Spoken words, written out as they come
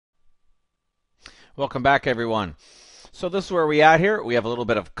Welcome back, everyone. So this is where we at here. We have a little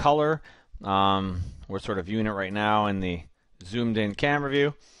bit of color. We're sort of viewing it right now in the zoomed in camera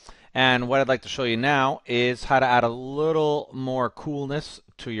view. And what I'd like to show you now is how to add a little more coolness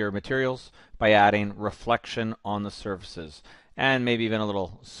to your materials by adding reflection on the surfaces and maybe even a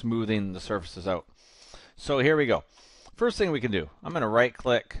little smoothing the surfaces out. So here we go. First thing we can do, I'm going to right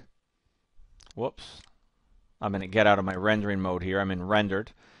click. Whoops. I'm going to get out of my rendering mode here. I'm in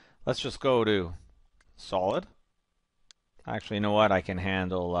rendered. Let's just go to solid. Actually, you know what? I can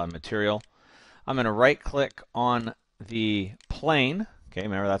handle material. I'm going to right click on the plane. Okay,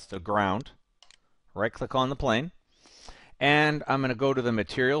 remember that's the ground. Right click on the plane. And I'm going to go to the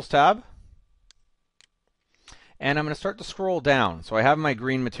materials tab. And I'm going to start to scroll down. So I have my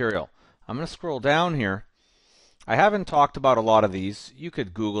green material. I'm going to scroll down here. I haven't talked about a lot of these. You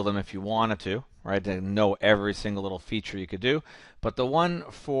could Google them if you wanted to, right? To know every single little feature you could do. But the one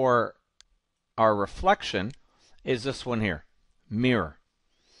for our reflection is this one here, mirror.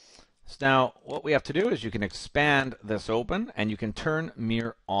 So now what we have to do is you can expand this open and you can turn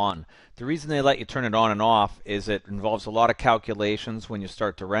mirror on. The reason they let you turn it on and off is it involves a lot of calculations when you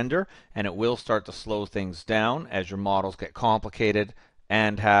start to render, and it will start to slow things down as your models get complicated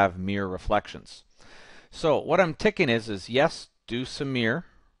and have mirror reflections. So what I'm ticking is yes, do some mirror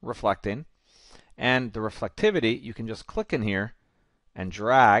reflecting, and the reflectivity, you can just click in here and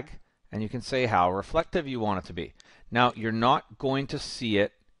drag, and you can say how reflective you want it to be. Now, you're not going to see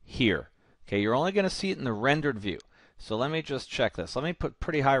it here. Okay, you're only going to see it in the rendered view. So let me just check this. Let me put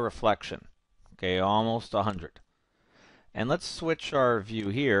pretty high reflection. Okay, almost 100. And let's switch our view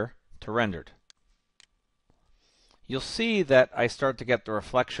here to rendered. You'll see that I start to get the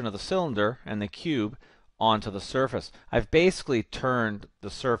reflection of the cylinder and the cube onto the surface. I've basically turned the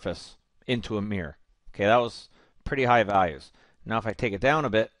surface into a mirror. Okay, that was pretty high values. Now if I take it down a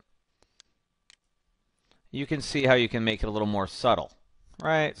bit, you can see how you can make it a little more subtle,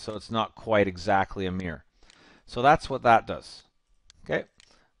 right? So it's not quite exactly a mirror. So that's what that does, okay,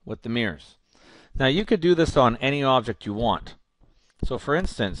 with the mirrors. Now you could do this on any object you want. So for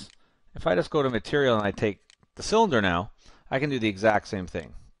instance, if I just go to material and I take the cylinder now, I can do the exact same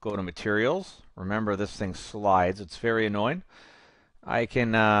thing. Go to materials. Remember, this thing slides. It's very annoying. I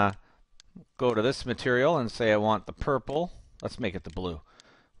can go to this material and say I want the purple. Let's make it the blue.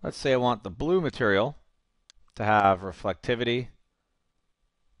 Let's say I want the blue material to have reflectivity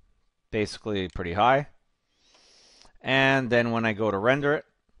basically pretty high. And then when I go to render it,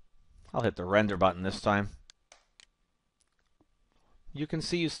 I'll hit the render button this time. You can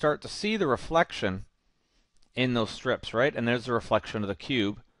see you start to see the reflection in those strips, right? And there's the reflection of the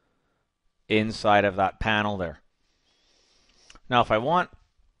cube inside of that panel there. Now if I want,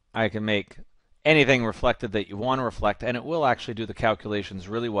 I can make anything reflected that you want to reflect, and it will actually do the calculations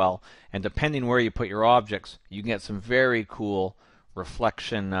really well. And depending where you put your objects, you can get some very cool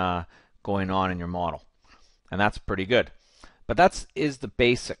reflection going on in your model. And that's pretty good. But that is the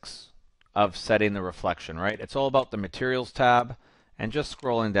basics of setting the reflection, right? It's all about the materials tab and just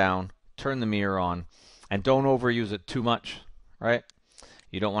scrolling down, turn the mirror on, and don't overuse it too much, right?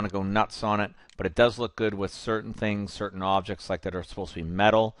 You don't want to go nuts on it, but it does look good with certain things, certain objects like that are supposed to be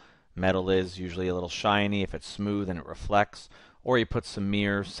metal. Metal is usually a little shiny if it's smooth and it reflects, or you put some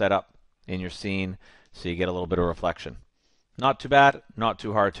mirrors set up in your scene so you get a little bit of reflection. Not too bad, not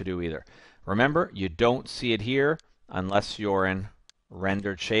too hard to do either. Remember, you don't see it here unless you're in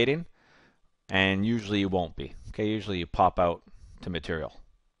rendered shading, and usually you won't be. Okay, usually you pop out to material.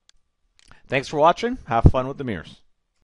 Thanks for watching. Have fun with the mirrors.